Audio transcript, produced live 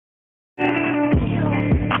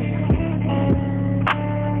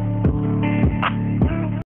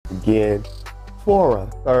Again, for a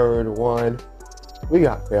third one, we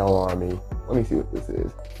got FailArmy. Let me see what this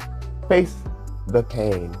is. Face the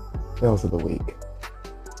Pain. Fails of the week.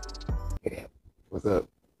 Yeah. What's up?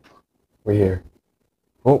 We're here.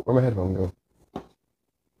 Oh, where'd my headphone go?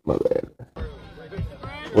 My bad.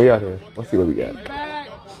 We out here. Let's see what we got.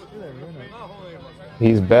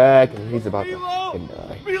 He's back and he's about to fucking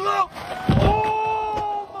die. Below!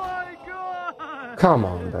 Oh my god! Come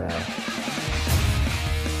on, bro.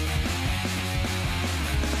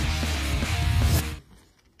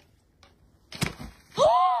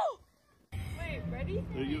 Wait, ready?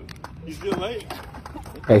 You still late?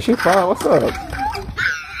 Hey, she fine. What's up?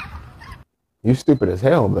 You stupid as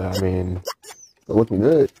hell, but I mean, still looking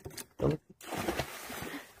good.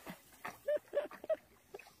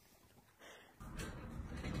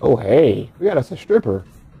 Oh, hey, we got us a stripper.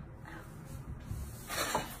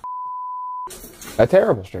 A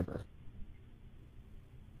terrible stripper.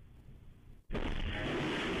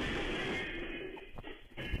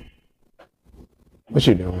 What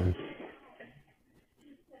you doing?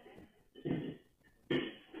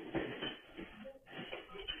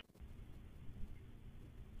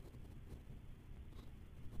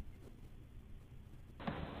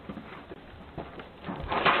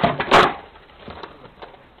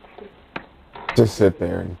 Just sit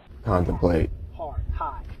there and contemplate. Hard,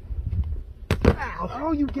 high. Ow,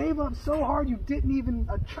 bro, you gave up so hard you didn't even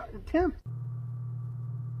attempt.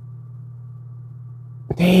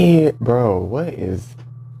 Damn, bro, what is...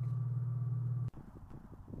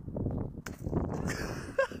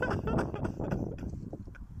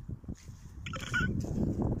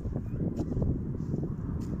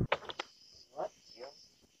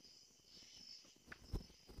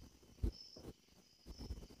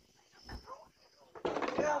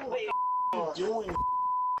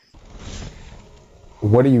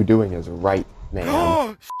 What are you doing is right, man.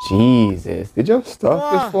 Oh, Jesus, did your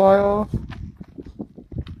stuff just fly off?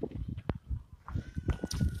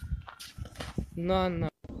 No. No.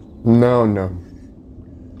 No!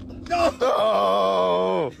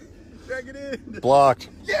 Drag it in. Blocked.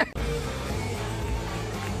 Yeah.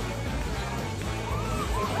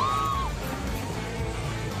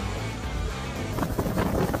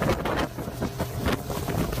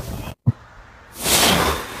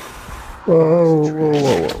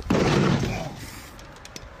 Whoa.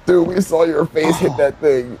 Dude, we saw your face hit that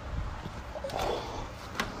thing.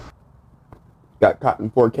 Got caught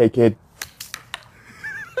in 4K, kid.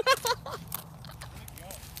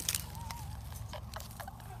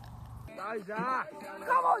 Zach.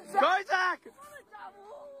 Come on, Zach. Go, Zach!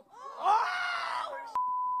 Oh!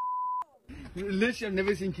 Literally, I've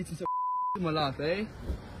never seen Keaton so in my life, eh?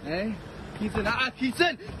 Eh? Keaton,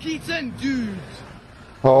 dude!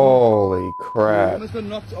 Holy crap. You almost got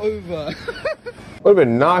knocked over. Would have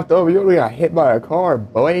been knocked over. You only got hit by a car,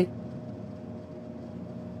 boy.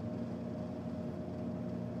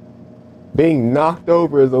 Being knocked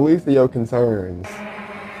over is the least of your concerns.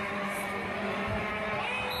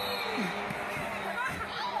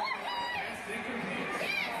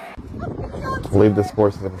 Leave the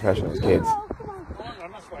sports to the professionals, kids.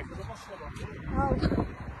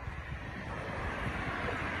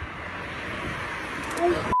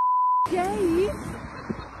 Jay!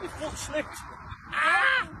 Je voelt slecht.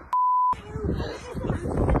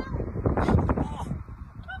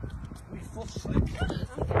 Je voelt slecht.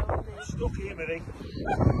 Stok hier, Marie.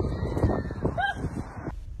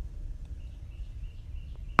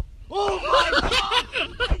 Oh my god!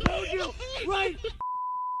 I told you! Right!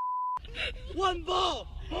 One ball!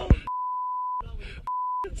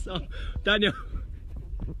 So, Daniel.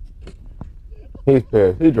 He's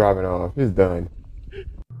pissed. He's driving off. He's done.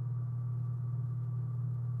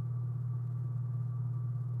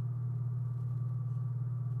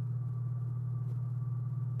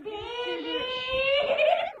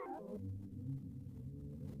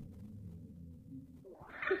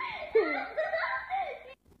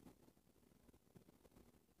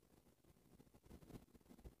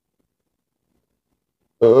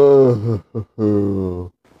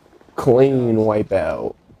 Clean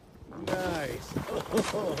wipeout. Nice.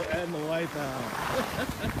 Oh, and the wipeout.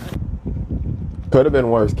 Could have been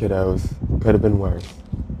worse, kiddos. Could have been worse.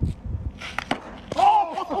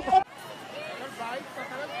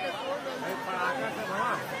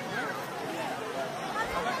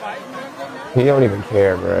 He don't even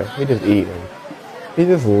care, bro. He just eating. He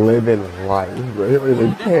just living life, bro. He don't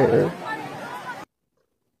even care.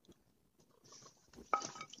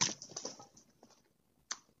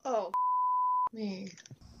 Oh, me.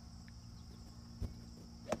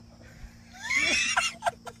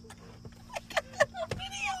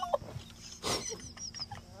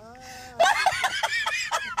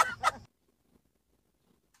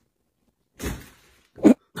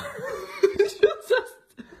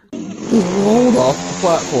 Rolled off the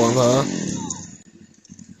platform, huh?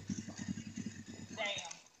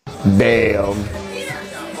 Damn.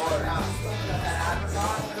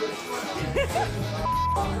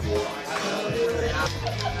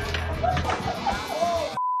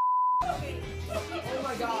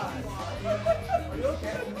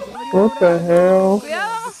 What the hell?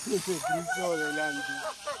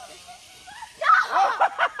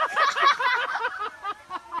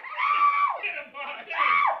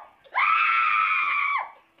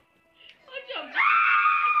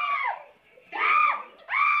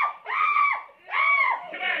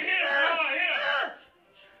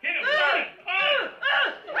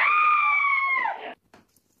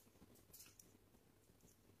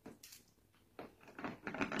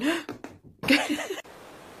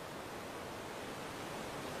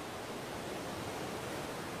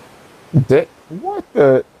 What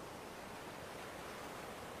the?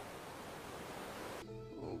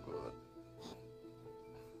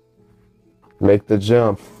 Make the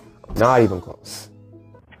jump. Not even close.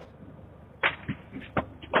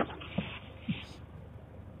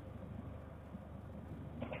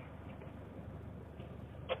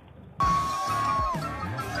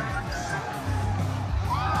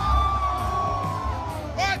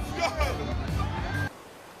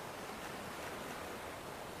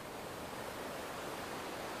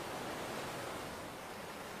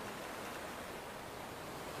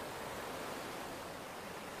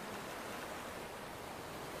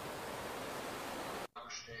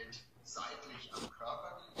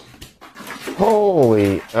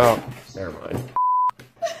 Holy, oh, never mind.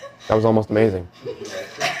 That was almost amazing.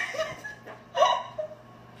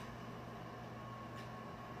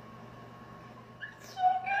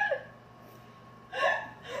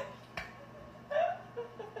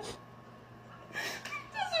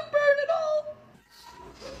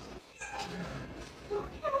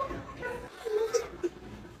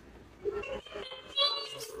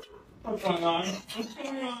 What's going on? What's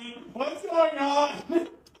going on? What's going on?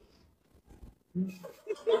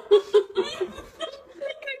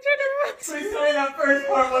 Please tell me that first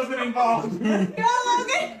part wasn't involved. No,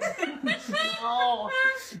 Logan! No.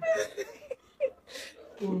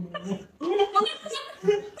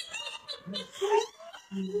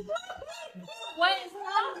 What is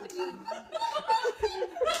happening?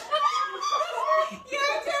 Your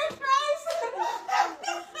turn, Bryce!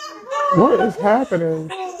 What is happening?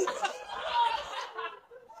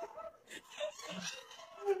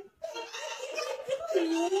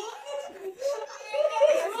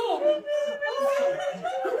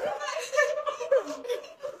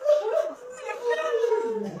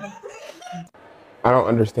 I don't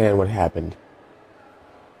understand what happened.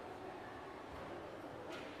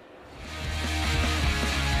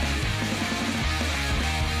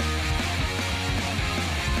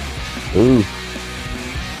 Ooh.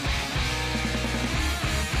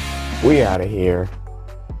 We out of here.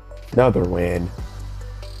 Another win.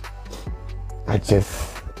 I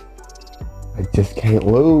just can't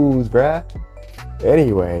lose, bruh.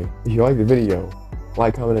 Anyway, if you like the video,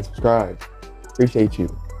 like, comment, and subscribe. Appreciate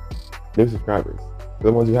you. New subscribers. For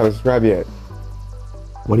the ones who haven't subscribed yet.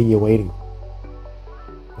 What are you waiting for?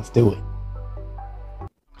 Let's do it.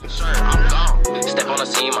 Sure, I'm gone. Step on the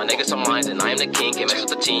scene, my niggas some lines, and I am the king. Can't mess with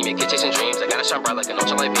the team, yeah, keep chasing dreams. I gotta shine bright like an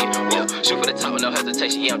ultralight beam. Yeah, shoot for the top with no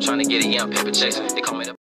hesitation. Yeah, I'm trying to get it. Yeah, I'm paper chasing. They call me the